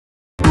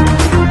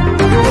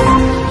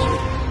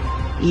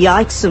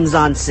Yikes,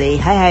 Mzansi.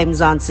 Hey,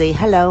 Mzansi.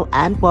 Hello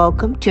and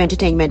welcome to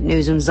Entertainment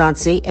News,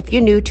 Mzansi. If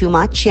you're new to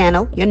my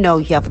channel, you know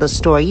you're here for the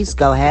stories.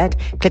 Go ahead,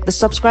 click the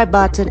subscribe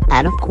button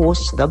and, of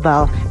course, the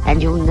bell,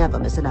 and you'll never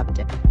miss an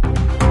update.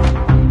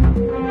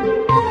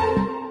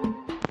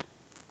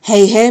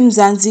 Hey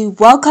Mzansi,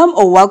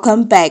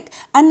 welcome back.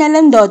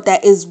 Anele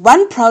Mdoda is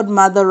one proud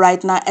mother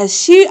right now as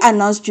she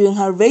announced during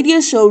her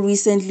radio show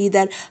recently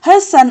that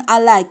her son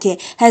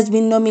Alake has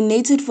been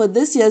nominated for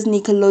this year's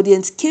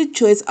Nickelodeon's Kid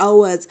Choice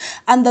Awards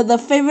under the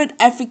Favorite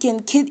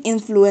African Kid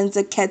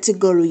Influencer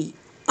category.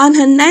 On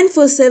her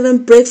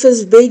 947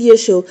 Breakfast radio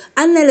show,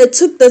 Anele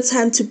took the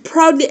time to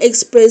proudly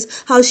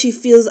express how she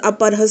feels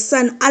about her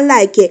son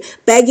Alake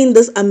bagging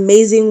this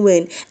amazing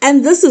win.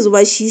 And this is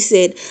what she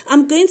said: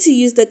 "I'm going to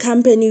use the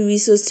company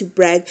resource to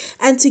brag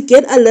and to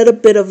get a little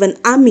bit of an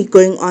army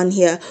going on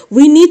here.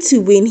 We need to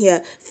win here.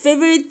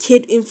 Favorite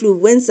kid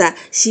influencer,"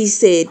 she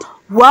said.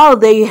 Well,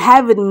 there you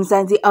have it,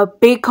 Mzansi. A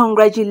big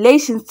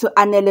congratulations to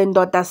Anele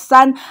Mdoda's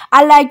son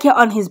Alake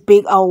on his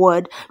big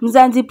award.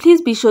 Mzansi, please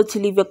be sure to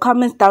leave your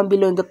comments down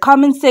below in the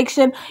comment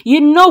section.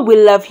 You know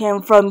we love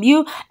hearing from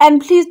you.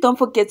 And please don't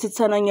forget to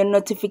turn on your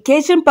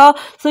notification bell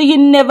so you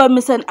never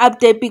miss an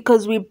update,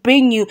 because we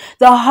bring you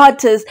the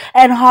hottest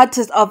and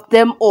hottest of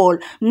them all.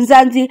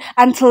 Mzansi,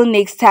 until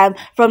next time,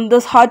 from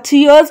this heart to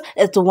yours,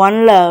 it's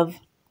one love.